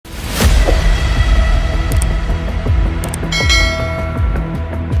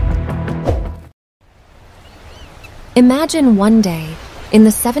Imagine one day, in the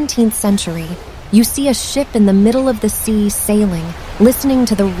 17th century, you see a ship in the middle of the sea sailing, listening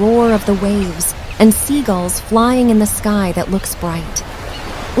to the roar of the waves, and seagulls flying in the sky that looks bright.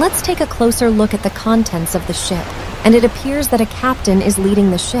 Let's take a closer look at the contents of the ship, and it appears that a captain is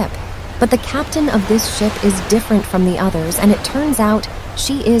leading the ship. But the captain of this ship is different from the others, and it turns out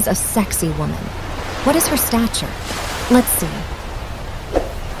she is a sexy woman. What is her stature? Let's see.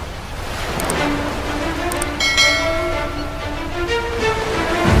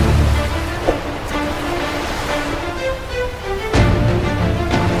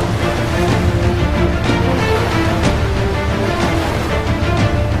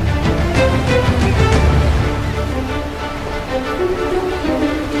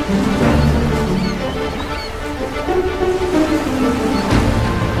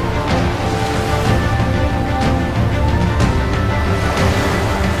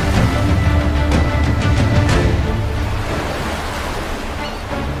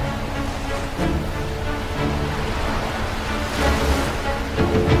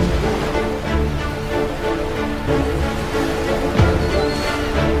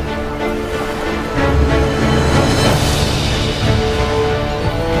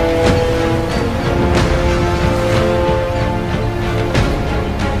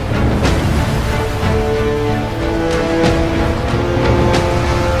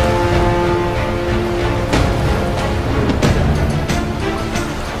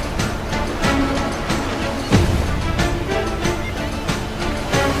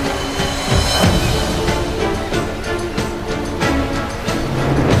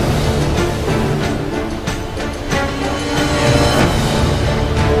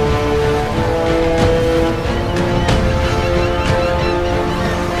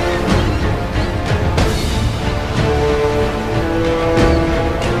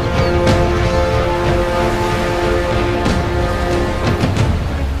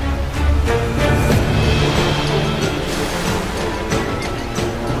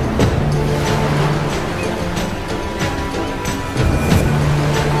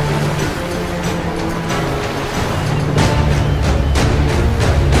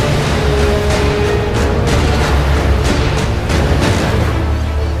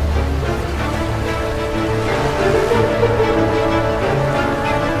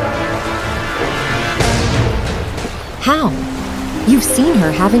 How? You've seen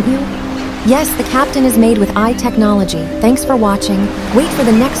her, haven't you? Yes, the captain is made with AI technology. Thanks for watching. Wait for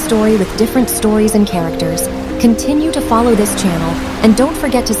the next story with different stories and characters. Continue to follow this channel, and don't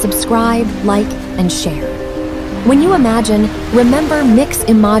forget to subscribe, like, and share. When you imagine, remember Mix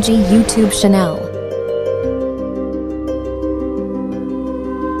Emoji YouTube Chanel.